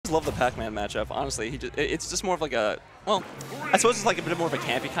love the PacMan matchup, honestly. It's just more of like a, well, I suppose it's like a bit more of a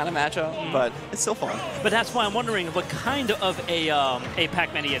campy kind of matchup, but it's still fun. But that's why I'm wondering what kind of a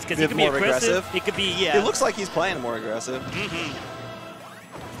PacMan he is, because he could be more aggressive. It could be, yeah. It looks like he's playing more aggressive.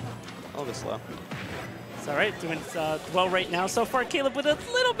 A little bit slow. It's all right, doing well right now so far. Kaialb with a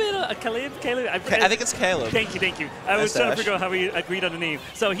little bit of Kaialb. I think it's Kaialb. Thank you, thank you. I was trying to figure out how we agreed on the name.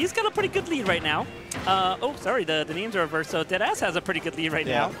 So he's got a pretty good lead right now. Oh, sorry, the names are reversed. So Deadass has a pretty good lead right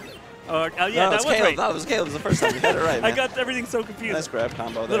now. Yeah, no, that was right. No, it was Kaialb. It was the first time you had it right, man. I got everything so confused. Nice grab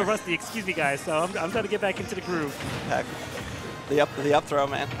combo there. A little rusty, excuse me, guys. So I'm trying to get back into the groove. Heck. The up throw,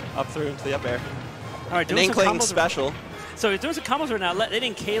 man. Up through into the up air. All right, an Inkling special. So he's doing some combos right now,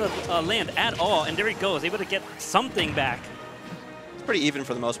 letting Kaialb land at all, and there he goes, able to get something back. It's pretty even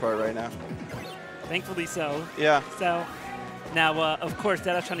for the most part right now. Thankfully so. Yeah. So now, of course,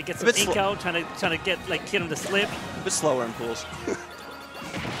 Deadass trying to get some ink out, trying to get him to slip. A bit slower in pools.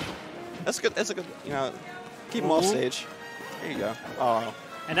 That's good. That's a good. You know, keep him off stage. There you go. Oh.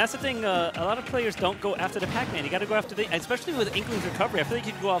 And that's the thing, a lot of players don't go after the PacMan. You got to go after especially with Inkling's recovery. I feel like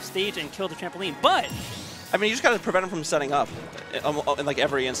you can go off stage and kill the trampoline, but I mean, you just got to prevent him from setting up in like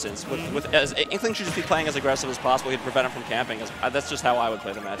every instance. As Inkling should just be playing as aggressive as possible. He'd prevent him from camping. That's just how I would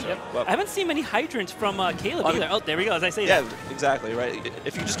play the matchup. Yep. Well, I haven't seen many hydrants from Kaialb either. Oh, there we go, as I say that. Yeah, exactly, right?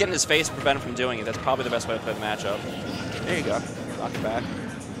 If you just get in his face and prevent him from doing it, that's probably the best way to play the matchup. There you go. Knock it back.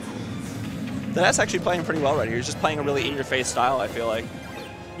 That's actually playing pretty well right here. He's just playing a really in-your-face style, I feel like.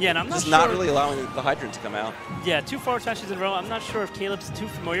 Yeah, and I'm not just sure. Not really allowing the hydrant to come out. Yeah, 2 forward smashes in a row. I'm not sure if Kaialb's too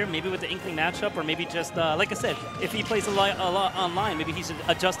familiar, maybe with the Inkling matchup, or maybe just, like I said, if he plays a lot online, maybe he's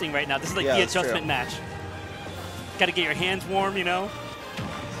adjusting right now. This is like the adjustment match. Got to get your hands warm, you know.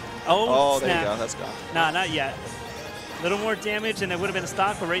 Oh, snap. There you go. That's gone. Nah, not yet. A little more damage, and it would have been a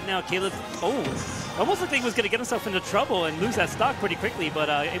stock, but right now, Kaialb, almost looked like he was going to get himself into trouble and lose that stock pretty quickly, but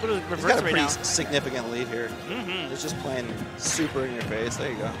able to reverse right now. He's got a pretty significant lead here. He's just playing super in your face.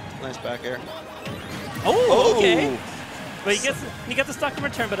 There you go. Nice back air. Oh, okay. But he got the stock in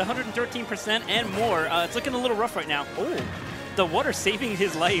return, but 113% and more. It's looking a little rough right now. Oh, the water saving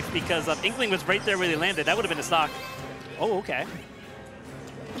his life because Inkling was right there where they landed. That would have been a stock. Oh, okay.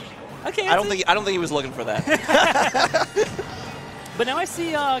 Okay. I don't think he was looking for that. But now I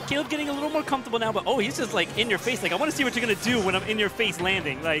see Kaialb getting a little more comfortable now. But he's just like in your face. Like I want to see what you're gonna do when I'm in your face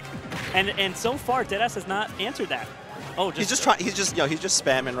landing. Like, and so far Deadass has not answered that. Oh, he's just trying. He's just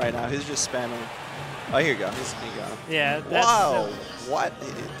spamming right now. He's just spamming. Oh, here you go. He got him. Yeah. Wow. What?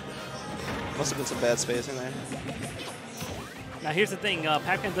 Must have been some bad spacing there. Now here's the thing,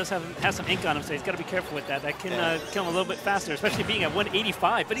 PacMan does have some ink on him, so he's got to be careful with that. That can kill him a little bit faster, especially being at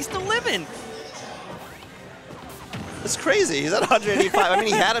 185, but he's still living. It's crazy. He's at 185. I mean,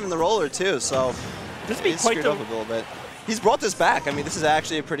 he had him in the roller too, so this would be quite screwed up a little bit. He's brought this back. I mean, this is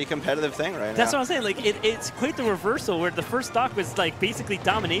actually a pretty competitive thing right now. That's what I'm saying. Like, it's quite the reversal where the first stock was like basically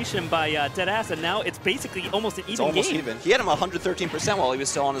domination by Deadass, and now it's basically almost an even game. It's almost even. He had him 113% while he was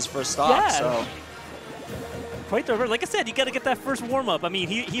still on his first stock. Yeah. So. Quite the reverse. Like I said, you got to get that first warm up. I mean,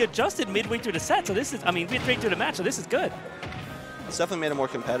 he adjusted midway through the set, so this is. I mean, midway through the match, so this is good. It's definitely made it more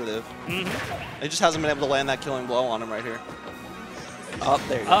competitive. It just hasn't been able to land that killing blow on him right here. Oh,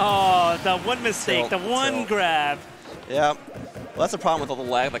 there you go. Oh, the one mistake, the one grab. Yeah. Well, that's the problem with all the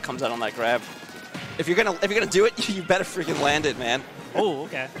lag that comes out on that grab. If you're gonna do it, you better freaking land it, man. Oh,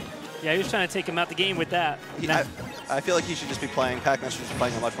 okay. Yeah, he was trying to take him out the game with that. I feel like he should just be playing. PacMan should just be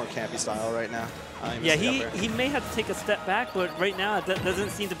playing a much more campy style right now. Yeah, he may have to take a step back, but right now that doesn't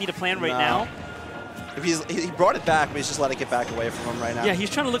seem to be the plan right now. If he brought it back, but he's just letting it back away from him right now. Yeah, he's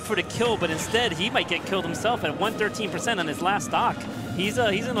trying to look for the kill, but instead he might get killed himself at 113% on his last stock. He's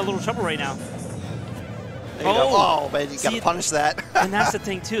in a little trouble right now. There you go. Oh, man, you got to punish that. And that's the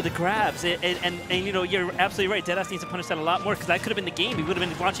thing too, the grabs. And you know, you're absolutely right. Deadass needs to punish that a lot more because that could have been the game. He would have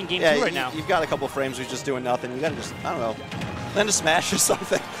been watching game 2 right now. You've got a couple of frames where he's just doing nothing. You got to just, I don't know, land a smash or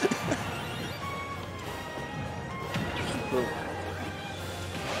something.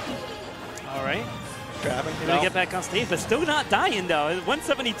 All right. Grabbing. He's gonna get back on stage, but still not dying though.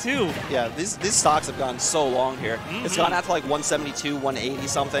 172. Yeah, these stocks have gone so long here. It's gone out to like 172, 180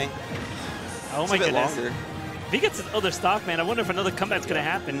 something. Oh my goodness. Longer. If he gets his other stock, man, I wonder if another comeback's gonna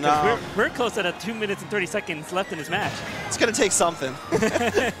happen. No. We're close at 2 minutes and 30 seconds left in his match. It's gonna take something.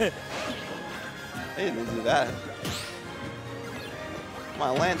 They didn't do that.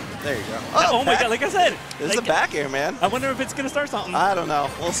 Come on, land. There you go. Oh my god, like I said. This is a back air, man. I wonder if it's going to start something. I don't know.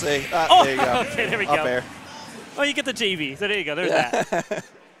 We'll see. Oh, there you go. Okay, there we go. Up air. Oh, you get the JV. So there you go. There's that.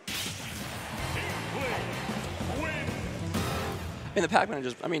 I mean, the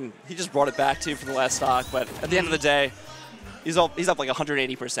PacMan he just brought it back too for the last stock, but at the end of the day, He's up like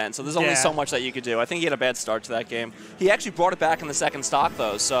 180%, so there's only so much that you could do. I think he had a bad start to that game. He actually brought it back in the second stock,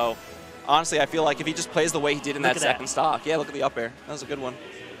 though, so honestly, I feel like if he just plays the way he did in that second stock. Yeah, look at the up air. That was a good one.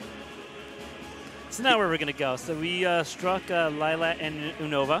 So now where we're going to go. So we struck Lila and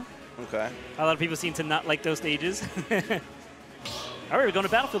Unova. Okay. A lot of people seem to not like those stages. All right, we're going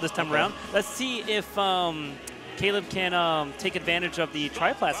to Battlefield this time around. Let's see if Kaialb can take advantage of the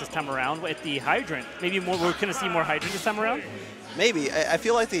Triplast this time around with the Hydrant. Maybe more. We're going to see more Hydrant this time around. Maybe. I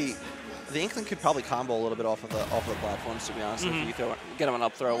feel like the Inkling could probably combo a little bit off of the platforms, to be honest. If you get them an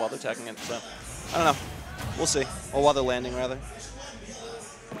up throw while they're teching it. So I don't know. We'll see. Or while they're landing, rather.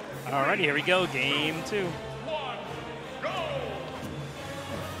 Alrighty, here we go. Game 2.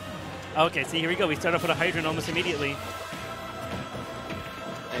 Okay, see, here we go. We start off with a Hydrant almost immediately.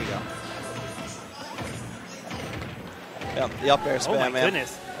 There you go. Yeah, the up air spam, oh my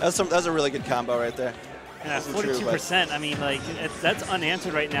goodness. That's a really good combo right there. And 42%, I mean, like, that's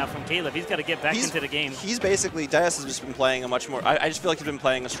unanswered right now from Kaialb. He's got to get back into the game. He's basically, Deadass has just been playing a much more, I just feel like he's been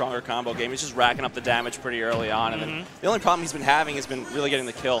playing a stronger combo game. He's just racking up the damage pretty early on. And then the only problem he's been having has been really getting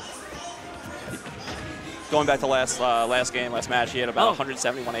the kill. Going back to last match, he had about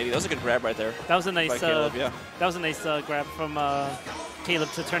 170, 180. That was a good grab right there. That was a nice, Kaialb, yeah. That was a nice grab from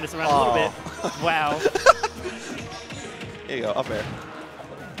Kaialb to turn this around a little bit. Wow. Here you go, up air.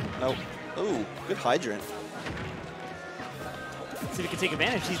 Nope. Ooh, good Hydrant. See if he can take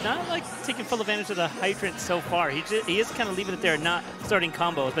advantage. He's not like taking full advantage of the Hydrant so far. He is kind of leaving it there, not starting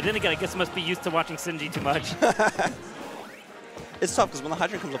combos. But then again, I guess he must be used to watching Sinji too much. It's tough because when the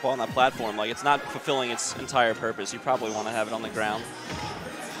Hydrant comes up on that platform, like it's not fulfilling its entire purpose. You probably want to have it on the ground.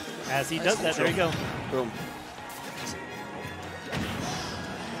 As he does that, there you go. Boom.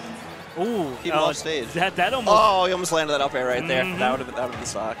 Ooh, Keep him off stage. That almost. Oh, he almost landed that up air right there. That would have been the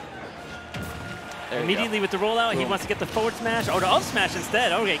stock. Immediately with the rollout, he wants to get the forward smash or the up smash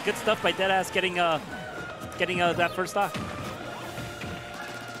instead. Okay, good stuff by Deadass getting that first stock.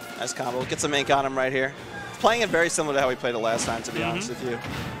 Nice combo. Get some ink on him right here. Playing it very similar to how we played it last time, to be honest with you.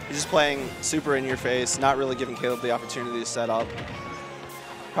 He's just playing super in your face, not really giving Kaialb the opportunity to set up.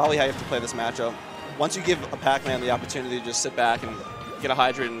 Probably how you have to play this matchup. Once you give a PacMan the opportunity to just sit back and get a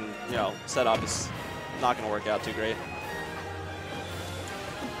Hydrant and set up, it's not going to work out too great.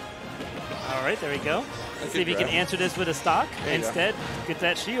 All right, there we go. Let's see if he can answer this with a stock. Instead, get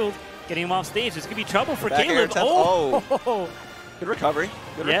that shield, getting him off stage. This could be trouble for Kaialb. Oh! Good recovery.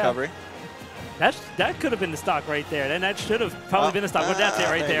 Good recovery. That could have been the stock right there. Then that should have probably been the stock. But that's it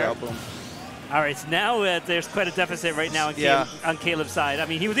right there. Boom. All right, so now there's quite a deficit right now on Kaialb's side. I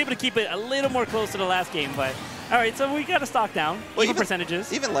mean, he was able to keep it a little more close to the last game, but all right, so we got a stock down. Well, even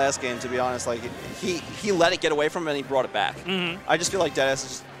percentages. Even last game, to be honest, like he let it get away from him and he brought it back. I just feel like Deadass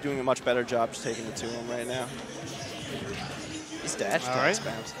is doing a much better job just taking it to him right now. He's dash spams.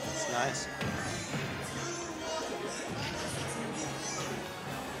 That's nice.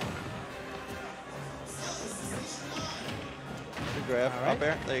 Good grab. Up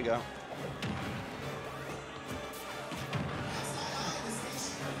there. There you go.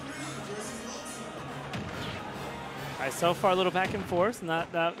 All right, so far a little back and forth,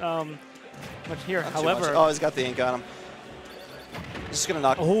 not that much here. However, oh, he's got the ink on him. Just gonna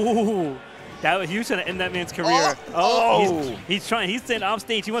knock. Oh, he was gonna end that man's career. He's trying. He's staying off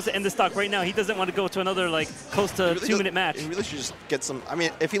stage. He wants to end the stock right now. He doesn't want to go to another close to 2-minute match. He really should just get some. I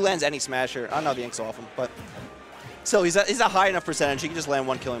mean, if he lands any smasher, I know the ink's off him, but still, he's a high enough percentage. He can just land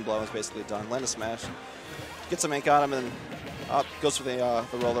one killing blow and it's basically done. Land a smash, get some ink on him, and goes for the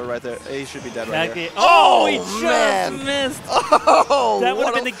roller right there. He should be dead right here. Oh, he just missed. Oh, that would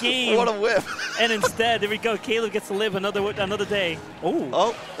have been the game. What a whip. And instead, there we go. Kaialb gets to live another day.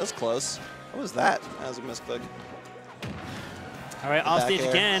 Oh, that's close. What was that? That was a misclick. All right, off stage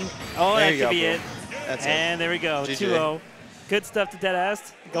again. Oh, that could be it. That's and there we go. 2-0. Good stuff to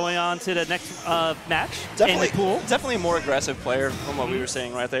Deadass. Going on to the next match in the pool. Definitely a more aggressive player from what we were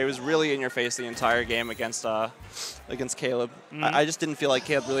saying right there. He was really in your face the entire game against Kaialb. I just didn't feel like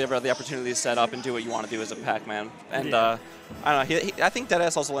Kaialb really ever had the opportunity to set up and do what you want to do as a PacMan. And I don't know. I think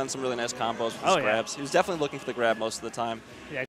Deadass also landed some really nice combos with his grabs. He was definitely looking for the grab most of the time.